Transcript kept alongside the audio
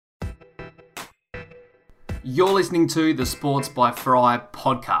You're listening to the Sports by Fry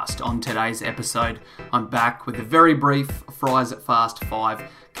podcast. On today's episode, I'm back with a very brief Fries at Fast 5,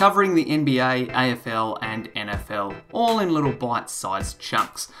 covering the NBA, AFL and NFL, all in little bite-sized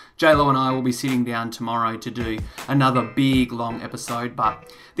chunks. JLo and I will be sitting down tomorrow to do another big, long episode,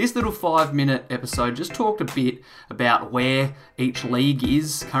 but this little 5-minute episode just talked a bit about where each league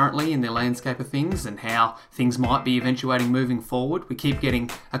is currently in their landscape of things and how things might be eventuating moving forward. We keep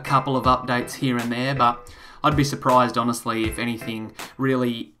getting a couple of updates here and there, but I'd be surprised, honestly, if anything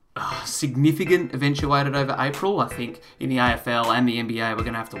really significant eventuated over April. I think in the AFL and the NBA we're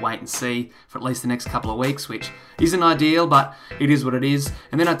going to have to wait and see for at least the next couple of weeks, which isn't ideal, but it is what it is.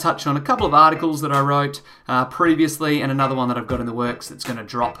 And then I touch on a couple of articles that I wrote previously and another one that I've got in the works that's going to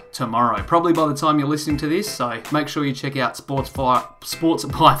drop tomorrow, probably by the time you're listening to this, so make sure you check out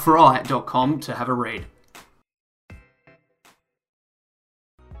sportsbyfry.com to have a read.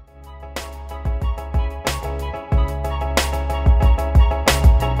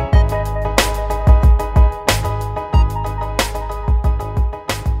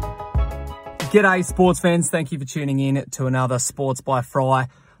 G'day sports fans, thank you for tuning in to another Sports by Fry.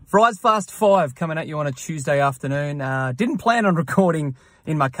 Fry's Fast 5 coming at you on a Tuesday afternoon. Didn't plan on recording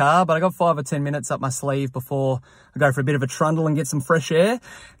in my car, but I got 5 or 10 minutes up my sleeve before I go for a bit of a trundle and get some fresh air.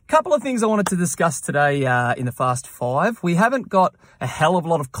 Couple of things I wanted to discuss today in the Fast 5. We haven't got a hell of a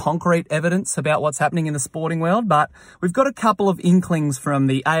lot of concrete evidence about what's happening in the sporting world, but we've got a couple of inklings from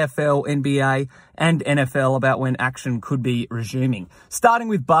the AFL, NBA and NFL about when action could be resuming. Starting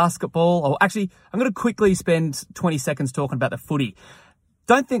with basketball, or actually, I'm going to quickly spend 20 seconds talking about the footy.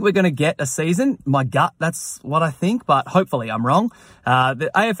 Don't think we're going to get a season. My gut, that's what I think, but hopefully I'm wrong. The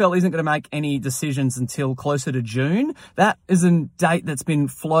AFL isn't going to make any decisions until closer to June. That is a date that's been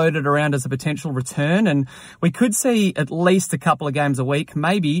floated around as a potential return, and we could see at least a couple of games a week.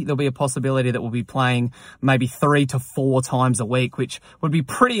 Maybe there'll be a possibility that we'll be playing maybe 3 to 4 times a week, which would be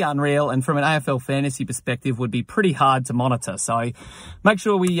pretty unreal, and from an AFL fantasy perspective would be pretty hard to monitor. So make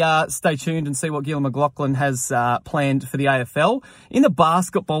sure we stay tuned and see what Gillon McLachlan has planned for the AFL. In the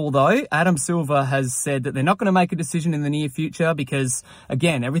basketball, though, Adam Silver has said that they're not going to make a decision in the near future because,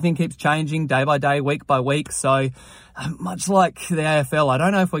 again, everything keeps changing day by day, week by week. So much like the AFL, I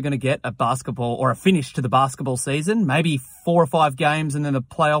don't know if we're going to get a basketball or a finish to the basketball season. Maybe 4 or 5 games and then the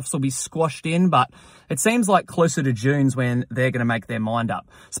playoffs will be squashed in, but it seems like closer to June's when they're going to make their mind up.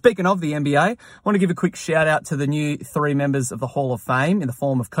 Speaking of the NBA, I want to give a quick shout out to the new 3 members of the Hall of Fame in the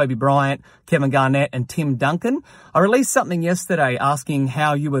form of Kobe Bryant, Kevin Garnett and Tim Duncan. I released something yesterday asking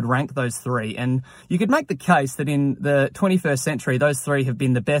how you would rank those 3, and you could make the case that in the 21st century, those 3 have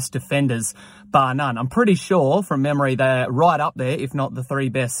been the best defenders, bar none. I'm pretty sure from memory they're right up there, if not the 3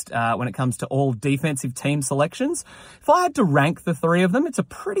 best when it comes to all defensive team selections. If I had to rank the 3 of them, it's a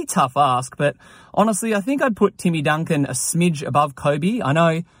pretty tough ask, but honestly, I think I'd put Timmy Duncan a smidge above Kobe. I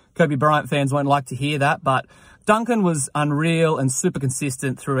know Kobe Bryant fans won't like to hear that, but Duncan was unreal and super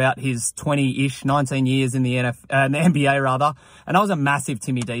consistent throughout his 19 years in the NBA rather. And I was a massive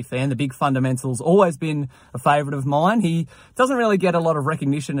Timmy D fan. The big fundamentals always been a favourite of mine. He doesn't really get a lot of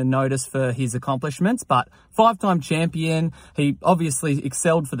recognition and notice for his accomplishments, but 5-time champion. He obviously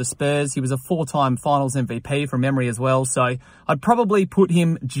excelled for the Spurs. He was a 4-time finals MVP from memory as well. So I'd probably put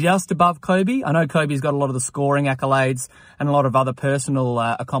him just above Kobe. I know Kobe's got a lot of the scoring accolades and a lot of other personal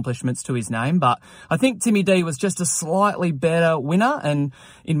accomplishments to his name, but I think Timmy D was just a slightly better winner and,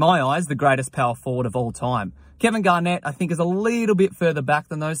 in my eyes, the greatest power forward of all time. Kevin Garnett, I think, is a little bit further back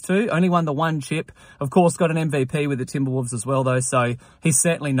than those 2. Only won the 1 chip. Of course, got an MVP with the Timberwolves as well, though, so he's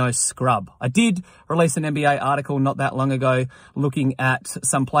certainly no scrub. I did release an NBA article not that long ago looking at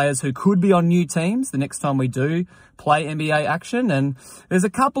some players who could be on new teams the next time we do play NBA action, and there's a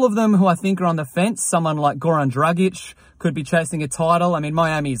couple of them who I think are on the fence. Someone like Goran Dragic could be chasing a title. I mean,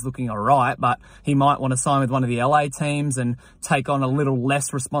 Miami's looking all right, but he might want to sign with one of the LA teams and take on a little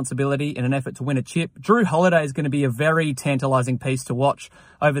less responsibility in an effort to win a chip. Drew Holiday is going to be a very tantalizing piece to watch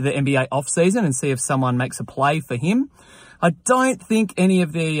over the NBA offseason and see if someone makes a play for him. I don't think any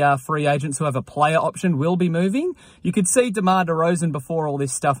of the free agents who have a player option will be moving. You could see DeMar DeRozan before all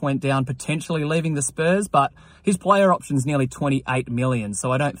this stuff went down potentially leaving the Spurs, but his player option's nearly $28 million,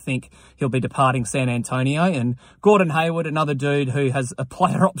 so I don't think he'll be departing San Antonio. And Gordon Hayward, another dude who has a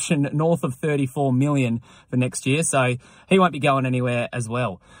player option north of $34 million for next year, so he won't be going anywhere as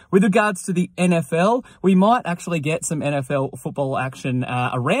well. With regards to the NFL, we might actually get some NFL football action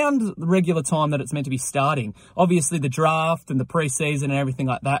around the regular time that it's meant to be starting. Obviously, the draft and the preseason and everything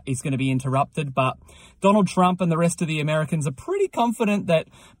like that is going to be interrupted, but Donald Trump and the rest of the Americans are pretty confident that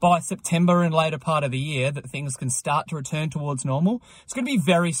by September and later part of the year that things numbers can start to return towards normal. It's going to be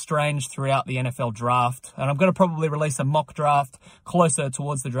very strange throughout the NFL draft. And I'm going to probably release a mock draft closer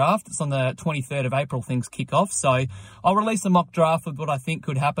towards the draft. It's on the 23rd of April, things kick off. So I'll release a mock draft with what I think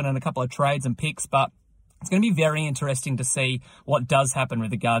could happen and a couple of trades and picks, but it's going to be very interesting to see what does happen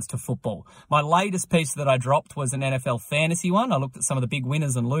with regards to football. My latest piece that I dropped was an NFL fantasy one. I looked at some of the big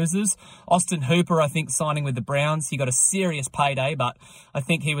winners and losers. Austin Hooper, I think, signing with the Browns. He got a serious payday, but I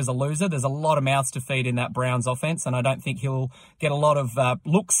think he was a loser. There's a lot of mouths to feed in that Browns offense, and I don't think he'll get a lot of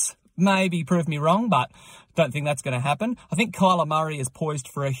looks. Maybe prove me wrong, but don't think that's going to happen. I think Kyler Murray is poised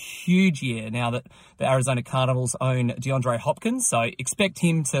for a huge year now that the Arizona Cardinals own DeAndre Hopkins. So expect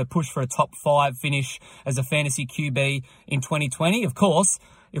him to push for a top 5 finish as a fantasy QB in 2020. Of course,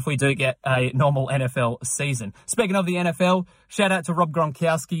 if we do get a normal NFL season. Speaking of the NFL, shout out to Rob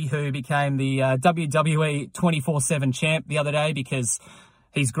Gronkowski, who became the WWE 24/7 champ the other day because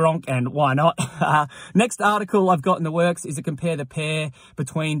he's Gronk, and why not? Next article I've got in the works is a compare the pair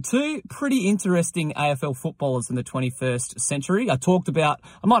between two pretty interesting AFL footballers in the 21st century. I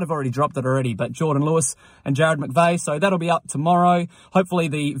might have already dropped it already, but Jordan Lewis and Jared McVeigh. So that'll be up tomorrow. Hopefully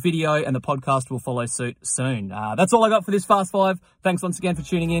the video and the podcast will follow suit soon. That's all I got for this Fast 5. Thanks once again for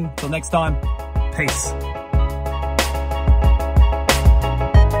tuning in. Till next time, peace.